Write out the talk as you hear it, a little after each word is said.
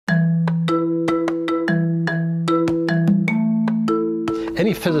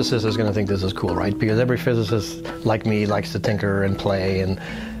any physicist is going to think this is cool, right? Because every physicist, like me, likes to tinker and play, and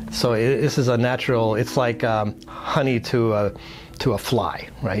so this is a natural. It's like honey to a fly,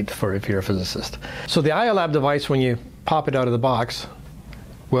 right? For if you're a physicist. So the iOLab device, when you pop it out of the box,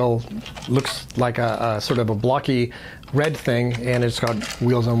 looks like a sort of a blocky red thing, and it's got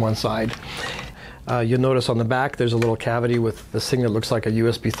wheels on one side. You'll notice on the back there's a little cavity with this thing that looks like a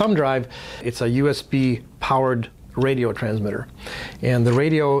USB thumb drive. It's a USB powered radio transmitter, and the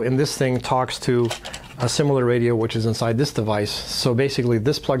radio in this thing talks to a similar radio which is inside this device. So basically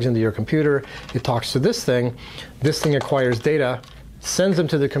this plugs into your computer, it talks to this thing acquires data, sends them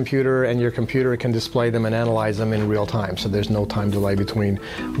to the computer, and your computer can display them and analyze them in real time. So there's no time delay between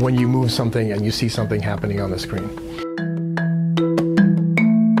when you move something and you see something happening on the screen.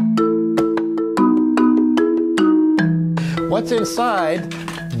 What's inside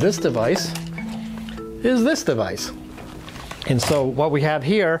this device is this device. And so what we have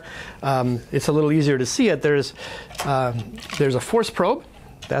here, it's a little easier to see it. There's a force probe.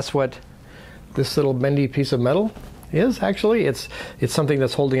 That's what this little bendy piece of metal is actually. It's something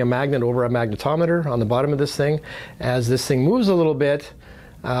that's holding a magnet over a magnetometer on the bottom of this thing. As this thing moves a little bit,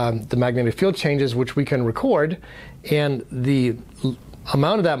 the magnetic field changes, which we can record, and the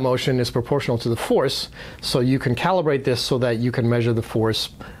amount of that motion is proportional to the force. So you can calibrate this so that you can measure the force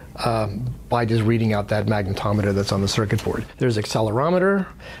by just reading out that magnetometer that's on the circuit board. There's an accelerometer,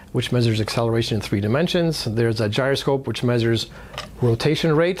 which measures acceleration in 3 dimensions. There's a gyroscope, which measures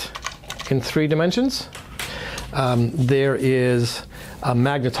rotation rate in 3 dimensions. There is a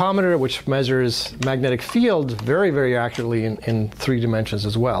magnetometer, which measures magnetic field very, very accurately in 3 dimensions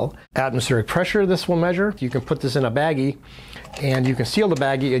as well. Atmospheric pressure, this will measure. You can put this in a baggie, and you can seal the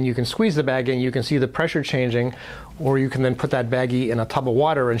baggie, and you can squeeze the baggie, and you can see the pressure changing, or you can then put that baggie in a tub of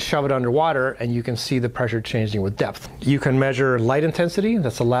water and shove it underwater, and you can see the pressure changing with depth. You can measure light intensity.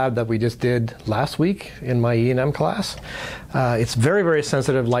 That's a lab that we just did last week in my E&M class. It's very, very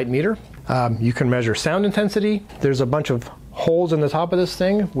sensitive light meter. You can measure sound intensity. There's a bunch of holes in the top of this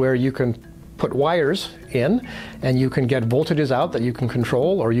thing where you can put wires in, and you can get voltages out that you can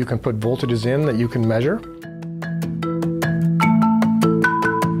control, or you can put voltages in that you can measure.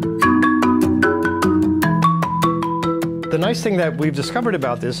 The nice thing that we've discovered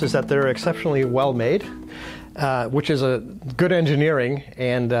about this is that they're exceptionally well made, which is a good engineering,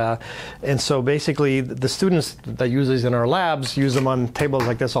 and so basically the students that use these in our labs use them on tables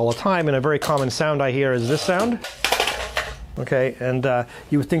like this all the time, and a very common sound I hear is this sound. Okay, and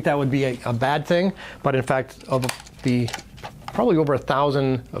you would think that would be a bad thing, but in fact, of the probably over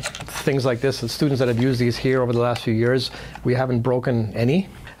 1,000 of things like this, the students that have used these here over the last few years, we haven't broken any.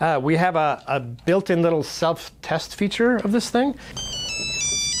 We have a built-in little self-test feature of this thing.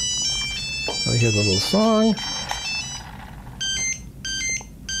 Oh, here's a little song.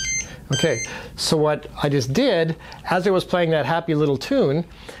 Okay, so what I just did, as I was playing that happy little tune,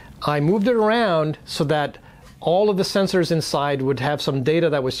 I moved it around so that all of the sensors inside would have some data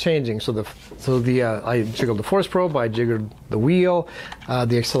that was changing. So I jiggled the force probe, I jiggled the wheel,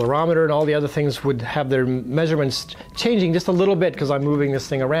 the accelerometer, and all the other things would have their measurements changing just a little bit because I'm moving this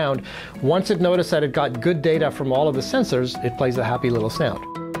thing around. Once it noticed that it got good data from all of the sensors, it plays a happy little sound.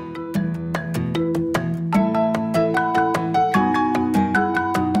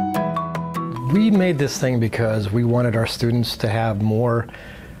 We made this thing because we wanted our students to have more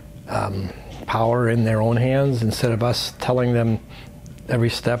power in their own hands. Instead of us telling them every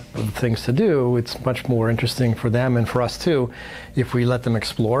step of things to do, it's much more interesting for them and for us too if we let them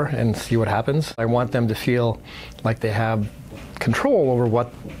explore and see what happens. I want them to feel like they have control over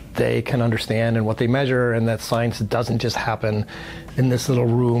what they can understand and what they measure, and that science doesn't just happen in this little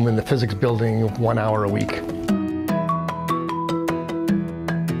room in the physics building 1 hour a week.